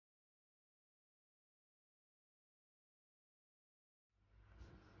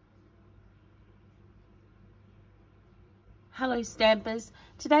Hello Stampers.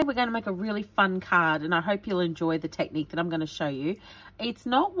 Today we're going to make a really fun card and I hope you'll enjoy the technique that I'm going to show you. It's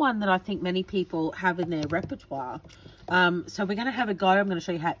not one that I think many people have in their repertoire. So we're going to have a go. I'm going to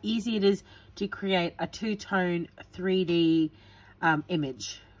show you how easy it is to create a two-tone 3D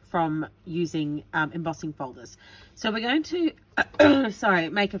image from using embossing folders. So we're going to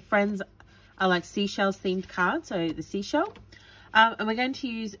make a Friends Are Like Seashells themed card, so the seashell. And we're going to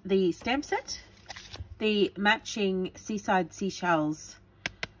use the stamp set, the matching Seaside Seashells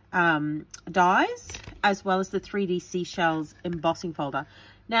dies, as well as the 3D Seashells embossing folder.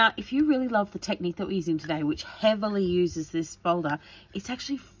 Now, if you really love the technique that we're using today, which heavily uses this folder, it's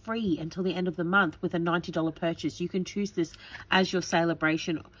actually free until the end of the month with a $90 purchase. You can choose this as your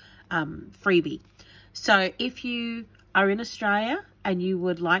Sale-A-Bration freebie. So if you are in Australia and you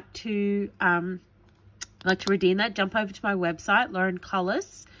would like to redeem that, jump over to my website,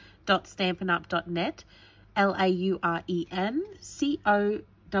 laurencollis.stampinup.net,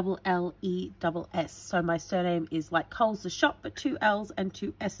 LaurenColleless. So my surname is like Coles the shop, but 2 L's and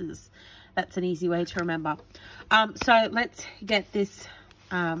 2 S's. That's an easy way to remember. So let's get this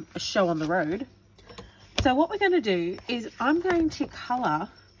show on the road. So what we're going to do is I'm going to color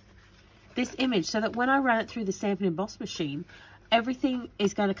this image so that when I run it through the Stampin' Emboss machine, everything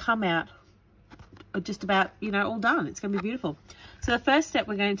is going to come out just about, you know, all done. It's going to be beautiful. So the first step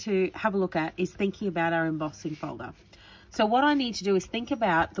we're going to have a look at is thinking about our embossing folder. So what I need to do is think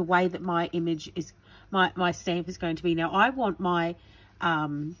about the way that my image is, my stamp is going to be. Now I want my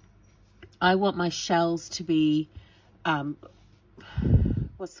shells to be,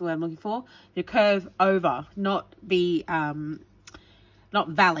 what's the word I'm looking for? To curve over, not be, not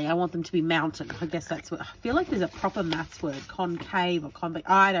valley. I want them to be mountain. I guess that's what, I feel like there's a proper maths word, concave or convex.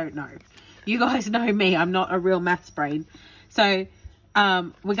 I don't know. You guys know me. I'm not a real maths brain. So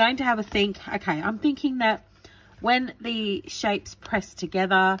we're going to have a think. Okay, I'm thinking that when the shapes press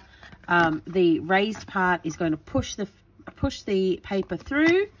together, the raised part is going to push the paper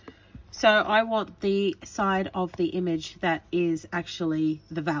through. So I want the side of the image that is actually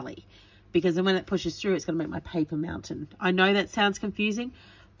the valley, because then when it pushes through, it's going to make my paper mountain. I know that sounds confusing,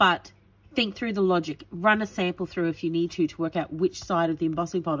 but think through the logic. Run a sample through if you need to work out which side of the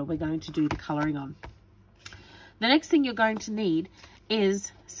embossing folder we're going to do the colouring on. The next thing you're going to need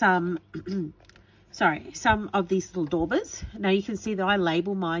is some, some of these little daubers. Now you can see that I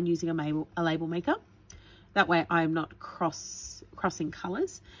label mine using a label maker. That way I'm not crossing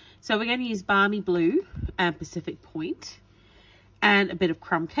colours. So we're going to use Balmy Blue and Pacific Point and a bit of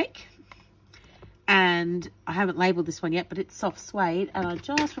Crumb cake. And I haven't labelled this one yet, but it's soft suede. And I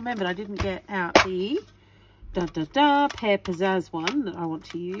just remembered I didn't get out the Pear Pizzazz one that I want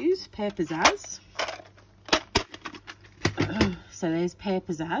to use. Pear Pizzazz. So there's Pear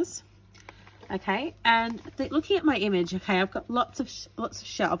Pizzazz. Okay, and looking at my image, okay, I've got lots of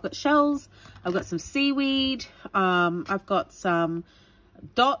shells. I've got shells. I've got some seaweed. I've got some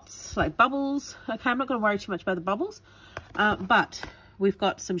dots, like bubbles. Okay, I'm not going to worry too much about the bubbles, but we've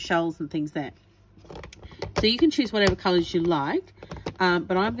got some shells and things there. So you can choose whatever colours you like,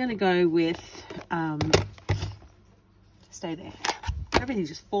 but I'm going to go with, stay there. Everything's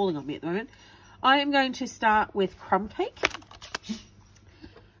just falling on me at the moment. I am going to start with Crumb cake.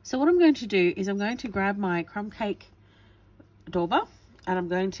 So what I'm going to do is I'm going to grab my Crumb cake dauber and I'm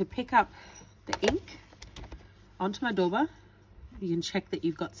going to pick up the ink onto my dauber. You can check that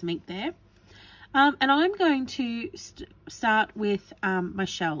you've got some ink there. And I'm going to start with my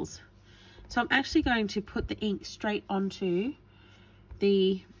shells. So I'm actually going to put the ink straight onto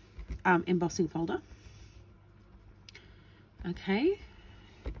the embossing folder. Okay.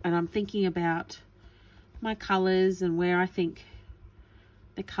 And I'm thinking about my colours and where I think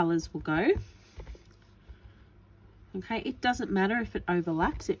the colours will go. Okay. It doesn't matter if it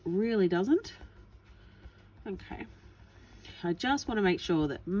overlaps. It really doesn't. Okay. I just want to make sure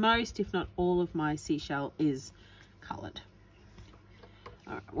that most, if not all, of my seashell is coloured.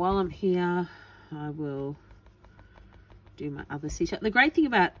 All right, while I'm here, I will do my other seashell. The great thing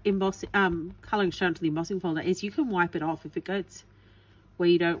about embossing, colouring straight onto the embossing folder is you can wipe it off if it goes where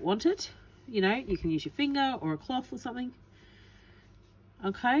you don't want it. You know, you can use your finger or a cloth or something.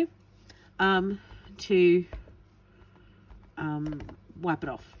 Okay, to wipe it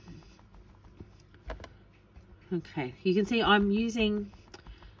off. Okay, you can see I'm using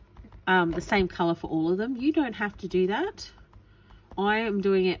the same colour for all of them. You don't have to do that. I am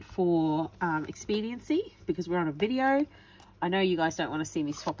doing it for expediency because we're on a video. I know you guys don't want to see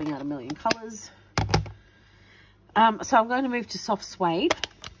me swapping out a million colours. So I'm going to move to soft suede.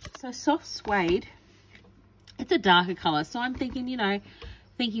 So soft suede, it's a darker colour. So I'm thinking, you know,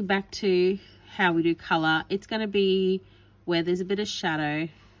 thinking back to how we do colour, it's going to be where there's a bit of shadow.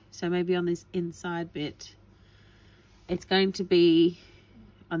 So maybe on this inside bit, it's going to be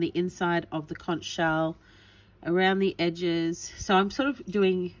on the inside of the conch shell, around the edges. So I'm sort of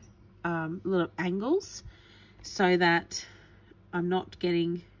doing little angles so that I'm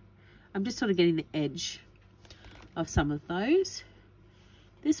just sort of getting the edge of some of those.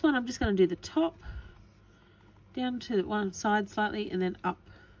 This one I'm just going to do the top down to one side slightly and then up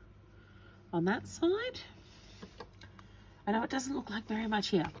on that side. I know it doesn't look like very much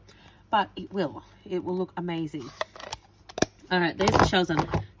here, but it will look amazing. All right, there's the shells on.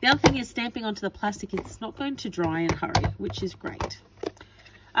 The other thing is stamping onto the plastic is it's not going to dry in a hurry, which is great.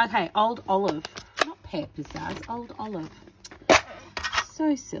 Okay, Old Olive, not pear pizzazz, Old Olive.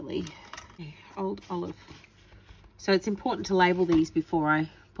 So silly. Old Olive. So it's important to label these before I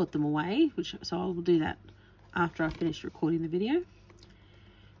put them away, so I will do that after I finish recording the video,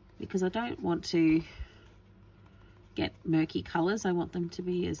 because I don't want to get murky colors. I want them to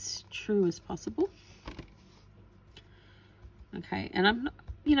be as true as possible. Okay, and I'm,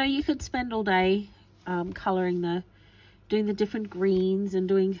 you know, you could spend all day coloring doing the different greens and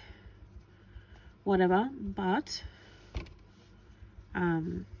doing whatever, but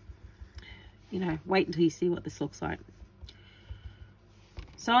you know, wait until you see what this looks like.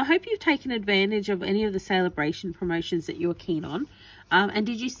 So I hope you've taken advantage of any of the Sale-A-Bration promotions that you were keen on. And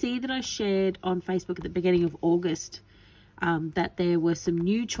did you see that I shared on Facebook at the beginning of August that there were some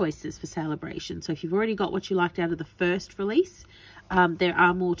new choices for Sale-A-Bration? So if you've already got what you liked out of the first release, there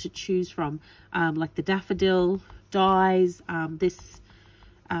are more to choose from, like the daffodil dies, this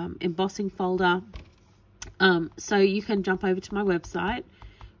embossing folder. So you can jump over to my website,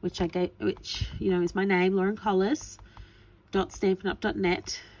 which you know is my name,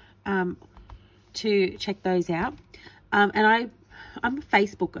 laurencollis.stampinup.net, to check those out. And I'm a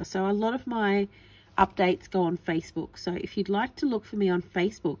Facebooker, so a lot of my updates go on Facebook. So if you'd like to look for me on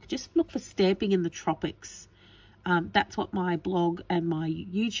Facebook, just look for Stamping in the Tropics. That's what my blog and my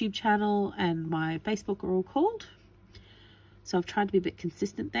YouTube channel and my Facebook are all called. So I've tried to be a bit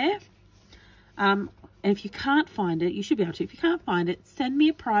consistent there. And if you can't find it, you should be able to. If you can't find it, send me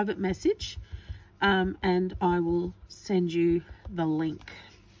a private message, and I will send you the link.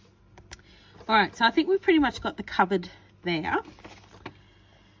 All right, so I think we've pretty much got the covered there.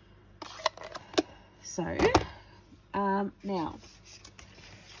 So now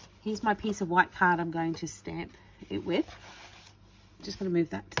here's my piece of white card I'm going to stamp it with. Just going to move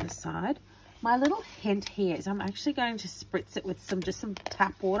that to the side. My little hint here is I'm actually going to spritz it with just some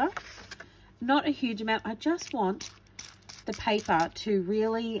tap water. Not a huge amount. I just want the paper to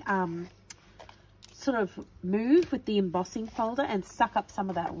really sort of move with the embossing folder and suck up some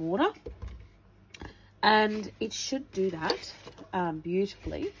of that water. And it should do that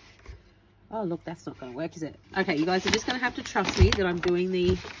beautifully. Oh, look, that's not going to work, is it? Okay, you guys are just going to have to trust me that I'm doing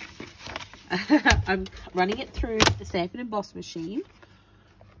the... I'm running it through the Stampin' Emboss machine.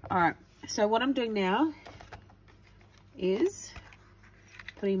 All right, so what I'm doing now is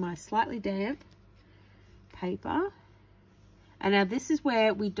putting my slightly damp paper. And now this is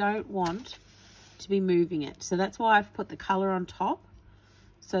where we don't want to be moving it. So that's why I've put the color on top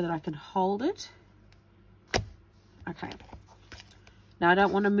so that I can hold it. Okay. Now I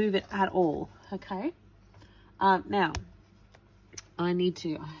don't want to move it at all. Okay. Now I need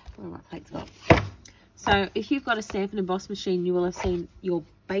to, where my plates go? So if you've got a Stampin' Emboss machine, you will have seen your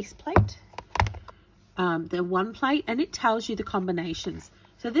base plate, the one plate, and it tells you the combinations.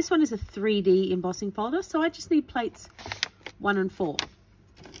 So this one is a 3D embossing folder, so I just need plates 1 and 4.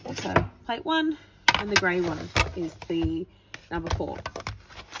 So plate 1 and the grey one is the number 4.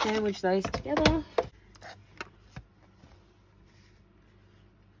 Sandwich those together.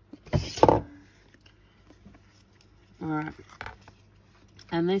 All right,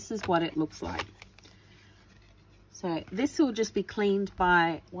 and this is what it looks like. So this will just be cleaned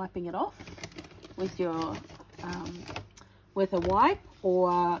by wiping it off with your with a wipe,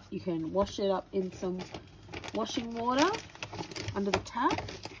 or you can wash it up in some washing water under the tap.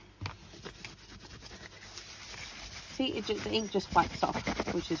 See, the ink just wipes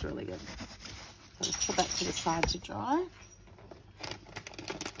off, which is really good. So let's put that to the side to dry.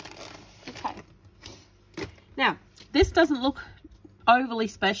 Okay. Now, this doesn't look overly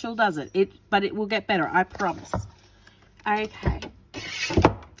special, does it? But it will get better, I promise. Okay.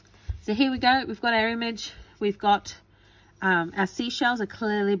 So here we go. We've got our image. We've got our seashells are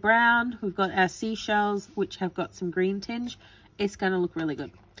clearly brown. We've got our seashells, which have got some green tinge. It's going to look really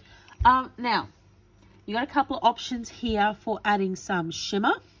good. Now, you got a couple of options here for adding some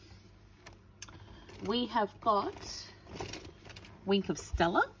shimmer. We have got Wink of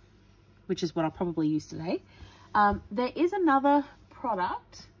Stella, which is what I'll probably use today. There is another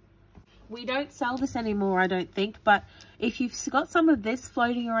product. We don't sell this anymore, I don't think, but if you've got some of this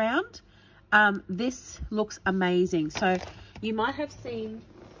floating around, this looks amazing. So you might have seen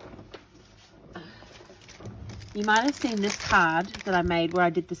this card that I made where I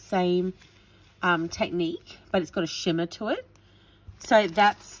did the same technique, but it's got a shimmer to it. So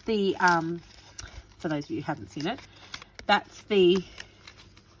that's the for those of you who haven't seen it, that's the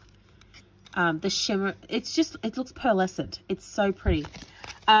shimmer. It's just, it looks pearlescent. It's so pretty.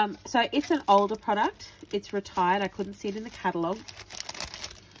 So it's an older product. It's retired. I couldn't see it in the catalogue.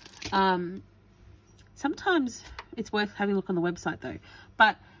 Sometimes it's worth having a look on the website though.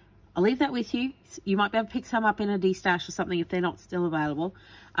 But I'll leave that with you. You might be able to pick some up in a D-stash or something if they're not still available.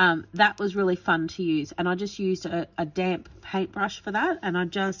 That was really fun to use. And I just used a damp paintbrush for that. And I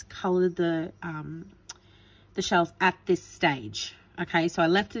just coloured the shells at this stage. Okay, so I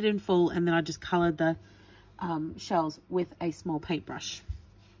left it in full and then I just coloured the shells with a small paintbrush.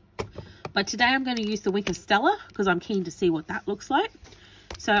 But today I'm going to use the Wink of Stella because I'm keen to see what that looks like.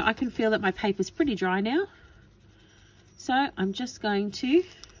 So I can feel that my paper's pretty dry now. So I'm just going to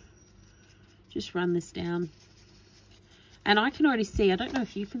just run this down. And I can already see, I don't know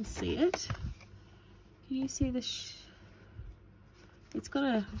if you can see it. Can you see this? It's got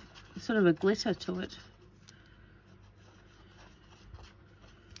a sort of a glitter to it.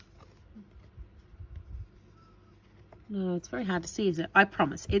 No, it's very hard to see, is it? I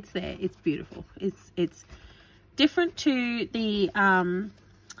promise, it's there. It's beautiful. It's different to the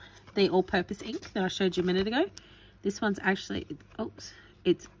all-purpose ink that I showed you a minute ago. This one's actually, oops,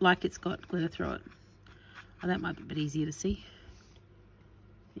 it's like it's got glitter through it. Oh, that might be a bit easier to see.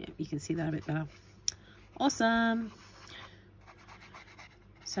 Yeah, you can see that a bit better. Awesome.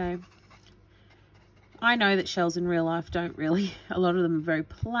 So I know that shells in real life don't really, a lot of them are very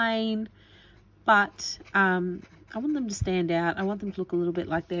plain, but I want them to stand out. I want them to look a little bit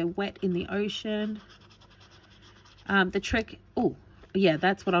like they're wet in the ocean. The trick, oh yeah,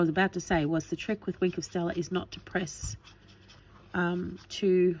 that's what I was about to say, was the trick with Wink of Stella is not to press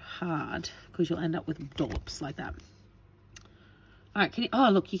too hard because you'll end up with dollops like that. All right, oh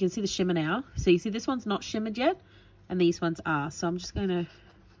look, you can see the shimmer now. So you see this one's not shimmered yet and these ones are. So I'm just going to,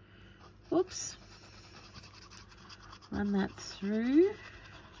 whoops, run that through.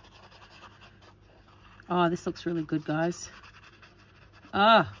 Oh, this looks really good, guys.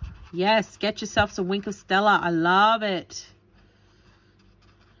 Oh, yes. Get yourself some Wink of Stella. I love it.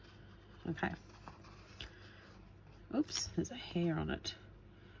 Okay. Oops, there's a hair on it.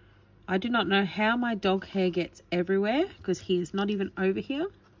 I do not know how my dog hair gets everywhere because he is not even over here.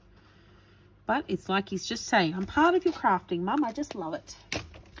 But it's like he's just saying, I'm part of your crafting, Mum. I just love it.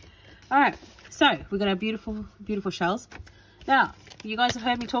 All right. So we've got our beautiful, beautiful shells. Now, you guys have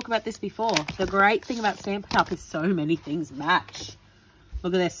heard me talk about this before. The great thing about Stampin' Up! Is so many things match.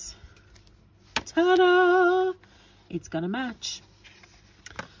 Look at this. Ta-da! It's going to match.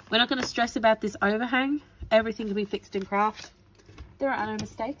 We're not going to stress about this overhang. Everything can be fixed in craft. There are no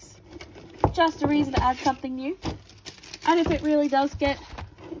mistakes. Just a reason to add something new. And if it really does get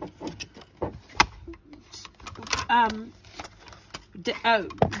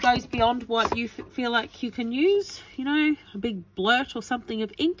goes beyond what you feel like you can use, you know, a big blurt or something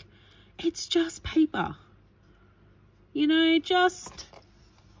of ink, it's just paper. You know, just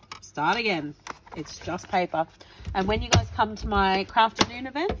start again. It's just paper. And when you guys come to my craft at noon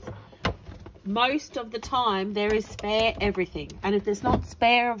events, most of the time there is spare everything. And if there's not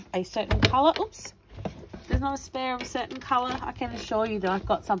spare of a certain color, oops, if there's not a spare of a certain color, I can assure you that I've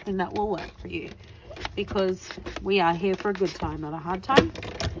got something that will work for you. Because we are here for a good time, not a hard time.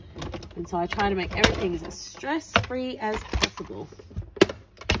 And so I try to make everything as stress-free as possible.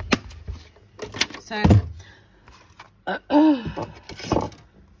 So, all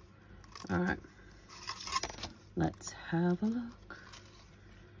right, let's have a look.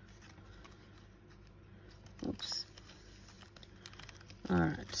 Oops. All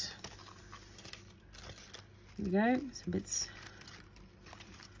right. Here we go. Some bits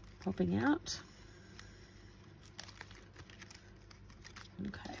popping out.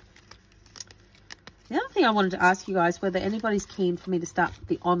 Okay. The other thing I wanted to ask you guys, whether anybody's keen for me to start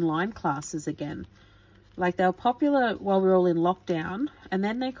the online classes again. Like, they were popular while we were all in lockdown, and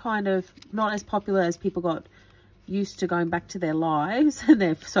then they're kind of not as popular as people got used to going back to their lives and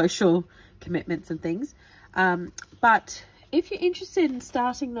their social commitments and things. But if you're interested in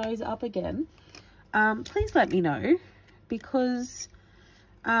starting those up again, please let me know, because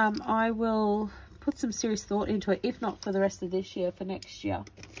I will put some serious thought into it, if not for the rest of this year, for next year.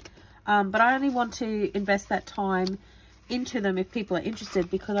 But I only want to invest that time into them if people are interested,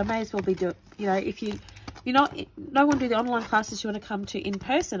 because I may as well be doing, you know, if you you're not, no one do the online classes you want to come to in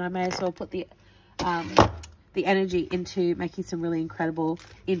person, I may as well put the energy into making some really incredible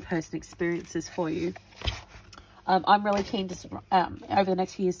in-person experiences for you. I'm really keen to, over the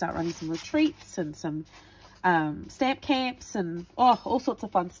next few years, start running some retreats and some stamp camps and all sorts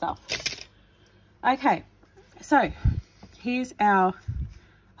of fun stuff. Okay, so here's our,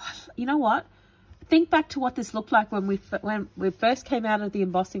 you know what? Think back to what this looked like when we first came out of the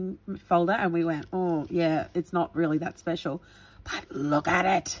embossing folder and we went, oh yeah, it's not really that special. But look at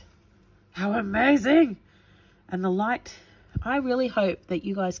it. How amazing. And the light, I really hope that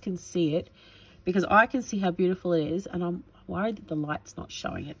you guys can see it, because I can see how beautiful it is, and I'm worried that the light's not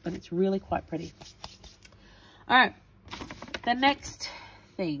showing it, but it's really quite pretty. All right, the next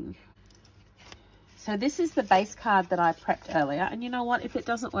thing. So this is the base card that I prepped earlier, and you know what? If it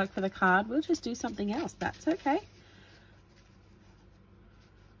doesn't work for the card, we'll just do something else. That's okay.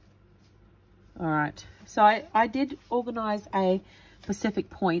 All right, so I did organize a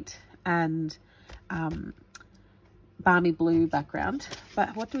Pacific Point and Balmy blue background,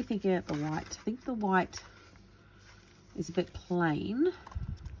 but what do we think about the white? I think the white is a bit plain.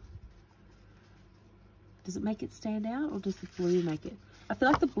 Does it make it stand out, or does the blue make it? I feel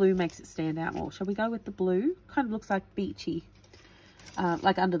like the blue makes it stand out more. Shall we go with the blue? Kind of looks like beachy,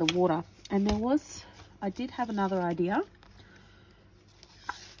 like under the water. And I did have another idea.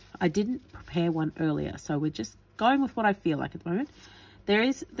 I didn't prepare one earlier, so we're just going with what I feel like at the moment. There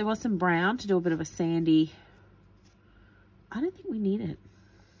was some brown to do a bit of a sandy. I don't think we need it.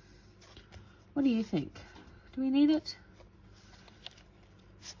 What do you think? Do we need it?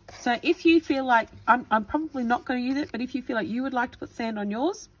 So if you feel like, I'm probably not going to use it, but if you feel like you would like to put sand on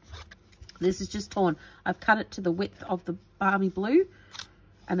yours, this is just torn. I've cut it to the width of the Balmy blue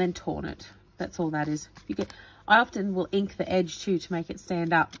and then torn it. That's all that is. I often will ink the edge too to make it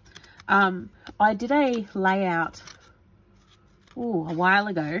stand up. I did a layout a while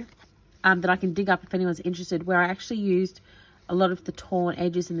ago that I can dig up if anyone's interested, where I actually used a lot of the torn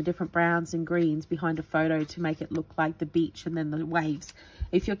edges and the different browns and greens behind a photo to make it look like the beach and then the waves.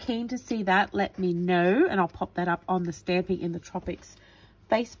 If you're keen to see that, let me know, and I'll pop that up on the Stamping in the Tropics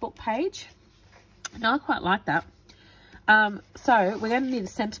Facebook page. No, I quite like that. So we're going to need a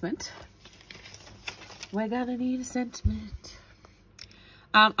sentiment. We're going to need a sentiment.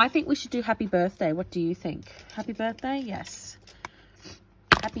 I think we should do happy birthday. What do you think? Happy birthday? Yes.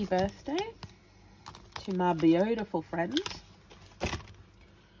 Happy birthday to my beautiful friend.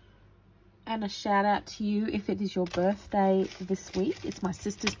 And a shout out to you if it is your birthday this week. It's my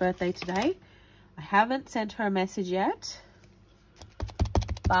sister's birthday today. I haven't sent her a message yet,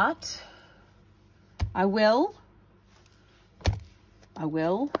 but I will. I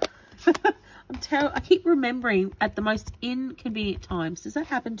keep remembering at the most inconvenient times. Does that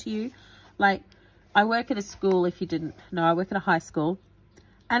happen to you? Like, I work at a school, if you didn't know, I work at a high school.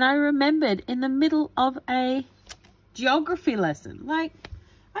 And I remembered in the middle of a geography lesson, like,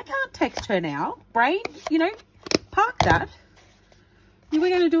 I can't text her now. Brain, park that. You were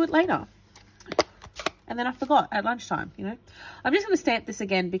going to do it later. And then I forgot at lunchtime, I'm just going to stamp this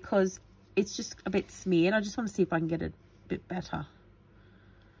again because it's just a bit smeared. I just want to see if I can get it a bit better.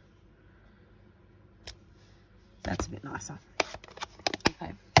 That's a bit nicer.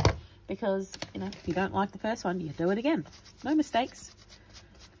 Okay. Because, if you don't like the first one, you do it again. No mistakes.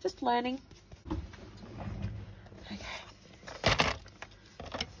 Just learning.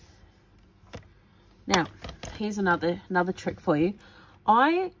 Now, here's another trick for you.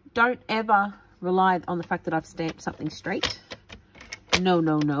 I don't ever rely on the fact that I've stamped something straight.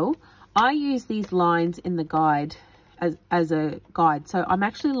 No. I use these lines in the guide as a guide. So I'm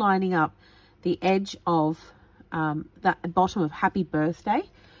actually lining up the edge of that bottom of Happy Birthday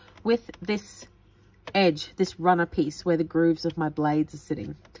with this edge, this runner piece where the grooves of my blades are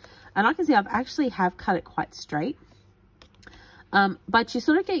sitting. And I can see I've actually cut it quite straight. But you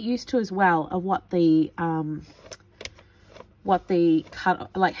sort of get used to as well of what the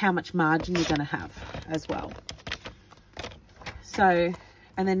cut, like how much margin you're going to have as well. So,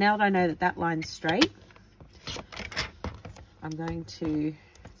 and then now that I know that that line's straight, I'm going to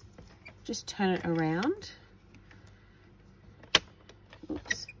just turn it around.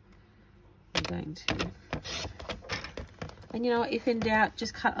 Oops. I'm going to, and if in doubt,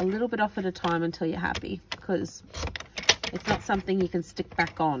 just cut a little bit off at a time until you're happy, because it's not something you can stick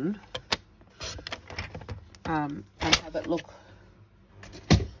back on and have it look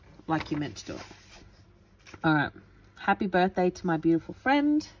like you meant to do it. All right. Happy birthday to my beautiful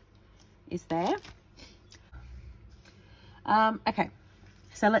friend is there. Okay.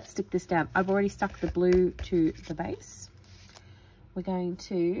 So let's stick this down. I've already stuck the blue to the base. We're going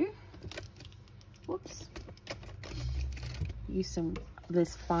to... whoops, use some of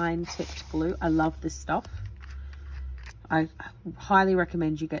this fine tipped glue. I love this stuff. I highly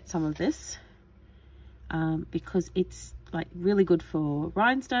recommend you get some of this because it's like really good for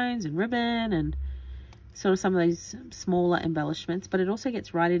rhinestones and ribbon and sort of some of those smaller embellishments, but it also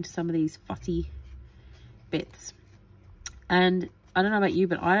gets right into some of these fussy bits. And I don't know about you,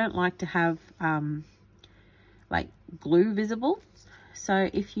 but I don't like to have like glue visible. So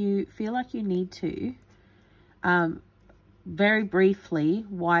if you feel like you need to, very briefly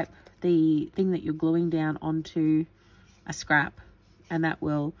wipe the thing that you're gluing down onto a scrap, and that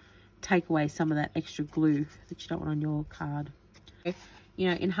will take away some of that extra glue that you don't want on your card. You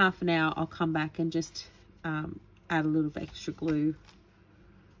know, in half an hour I'll come back and just add a little bit extra glue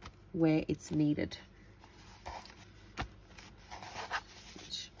where it's needed.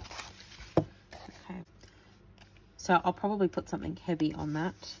 Okay, so I'll probably put something heavy on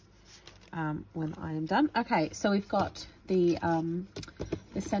that when I am done. Okay, so we've got the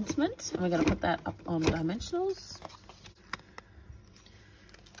sentiment, and we're going to put that up on dimensionals.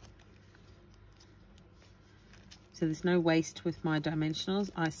 So there's no waste with my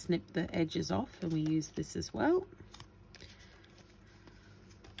dimensionals. I snip the edges off, and we use this as well.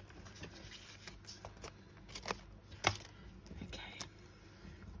 Okay.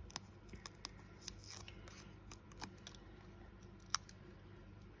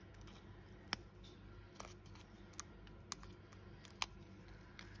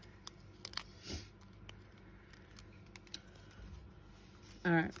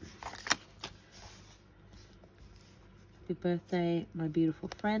 All right. Happy birthday, my beautiful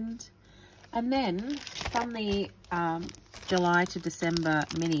friend. And then from the July to December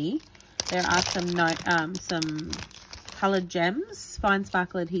mini, there are some colored gems, fine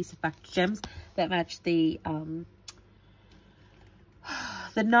sparkle adhesive backed gems that match the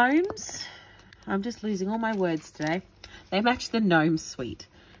gnomes. I'm just losing all my words today. They match the gnome suite.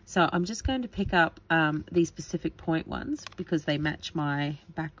 So I'm just going to pick up these Pacific Point ones because they match my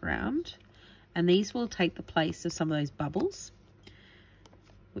background. And these will take the place of some of those bubbles,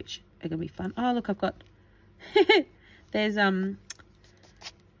 which are going to be fun. Oh, look, I've got, there's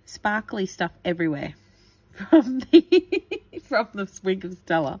sparkly stuff everywhere from the swig of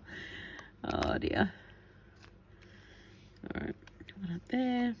Stella. Oh dear. All right, one up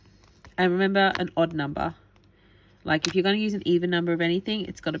there. And remember, an odd number. Like if you're going to use an even number of anything,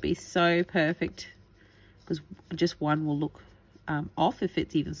 it's got to be so perfect, because just one will look off if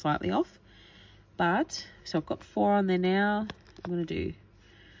it's even slightly off. But, so I've got 4 on there now. I'm going to do,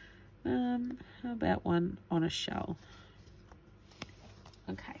 how about one on a shell?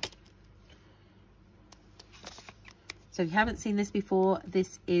 Okay. So if you haven't seen this before,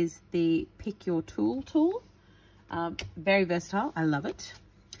 this is the Pick Your Tool tool. Very versatile. I love it.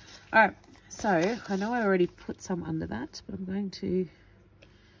 All right. So I know I already put some under that, but I'm going to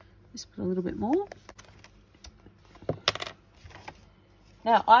just put a little bit more.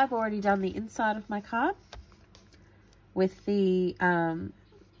 Now, I've already done the inside of my card with the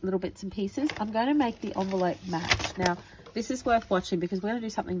little bits and pieces. I'm going to make the envelope match. Now, this is worth watching because we're going to do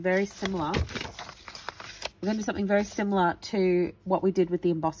something very similar. We're going to do something very similar to what we did with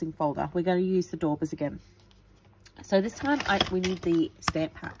the embossing folder. We're going to use the daubers again. So this time, we need the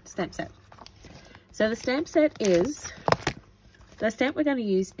stamp set. So the stamp set is, the stamp we're going to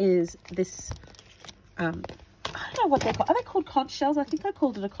use is this, I don't know what they're called. Are they called conch shells? I think I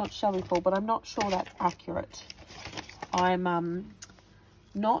called it a conch shell before, but I'm not sure that's accurate. I'm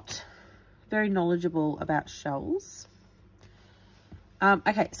not very knowledgeable about shells.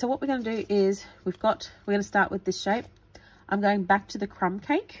 Okay, so what we're going to do is we're going to start with this shape. I'm going back to the crumb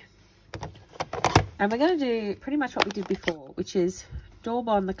cake. And we're going to do pretty much what we did before, which is daub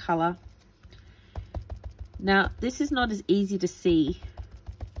on the colour. Now, this is not as easy to see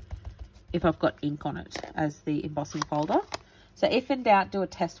if I've got ink on it as the embossing folder. So if in doubt, do a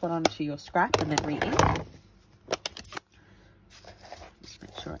test one onto your scrap and then re-ink. Just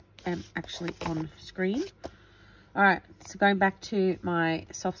make sure I am actually on screen. All right, so going back to my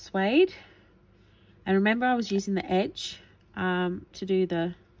soft suede. And remember, I was using the edge to do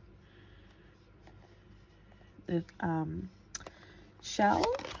the shell.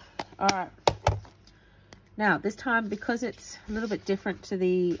 All right. Now, this time, because it's a little bit different to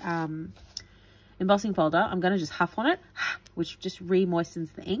the embossing folder, I'm going to just huff on it, which just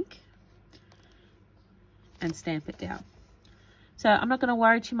re-moistens the ink, and stamp it down. So I'm not going to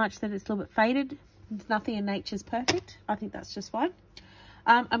worry too much that it's a little bit faded. Nothing in nature is perfect. I think that's just fine.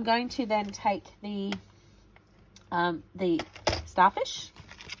 I'm going to then take the starfish,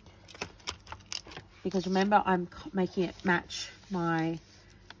 because remember, I'm making it match my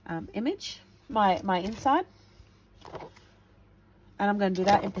image. my inside. And I'm going to do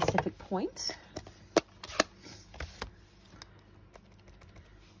that in Pacific Point.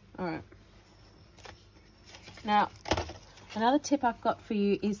 All right. Now, another tip I've got for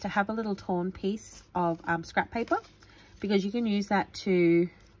you is to have a little torn piece of scrap paper, because you can use that to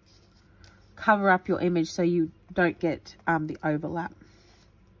cover up your image so you don't get the overlap.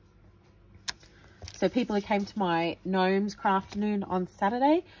 So people who came to my Gnomes Crafternoon on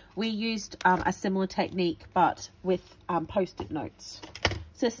Saturday, we used a similar technique, but with Post-it notes.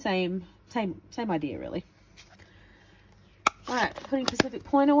 It's the same idea, really. All right, putting Pacific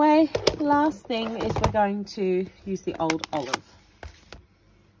Point away. Last thing is we're going to use the old olive.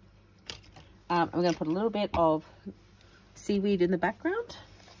 I'm going to put a little bit of seaweed in the background.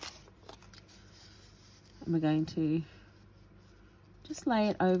 And we're going to just lay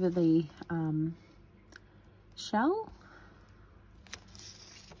it over the shell.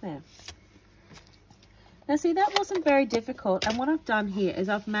 There. Now see, that wasn't very difficult, and what I've done here is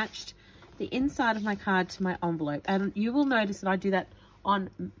I've matched the inside of my card to my envelope, and you will notice that I do that on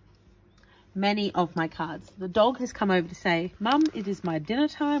many of my cards. The dog has come over to say, "Mum, it is my dinner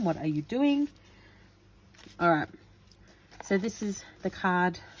time, what are you doing?" All right, so this is the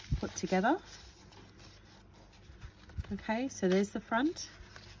card put together. Okay, so there's the front,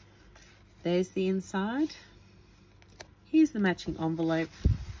 there's the inside, here's the matching envelope.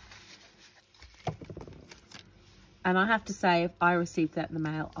 And I have to say, if I received that in the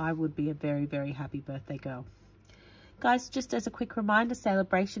mail, I would be a very, very happy birthday girl. Guys, just as a quick reminder,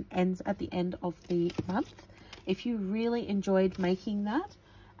 Sale-A-Bration ends at the end of the month. If you really enjoyed making that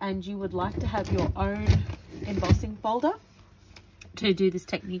and you would like to have your own embossing folder to do this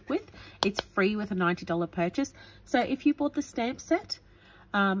technique with, it's free with a $90 purchase. So if you bought the stamp set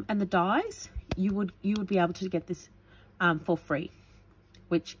and the dies, you would be able to get this for free,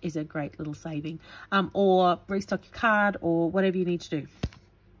 which is a great little saving, or restock your card or whatever you need to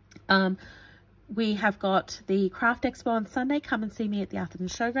do. We have got the Craft Expo on Sunday. Come and see me at the Atherton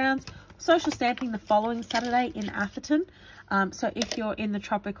Showgrounds. Social stamping the following Saturday in Atherton. So if you're in the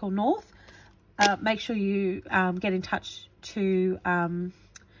tropical north, make sure you get in touch to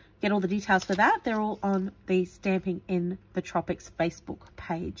get all the details for that. They're all on the Stamping in the Tropics Facebook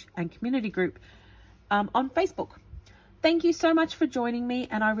page and community group on Facebook. Thank you so much for joining me,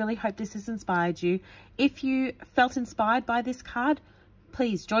 and I really hope this has inspired you. If you felt inspired by this card,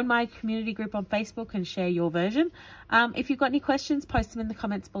 please join my community group on Facebook and share your version. If you've got any questions, post them in the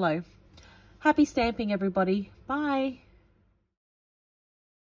comments below. Happy stamping, everybody. Bye.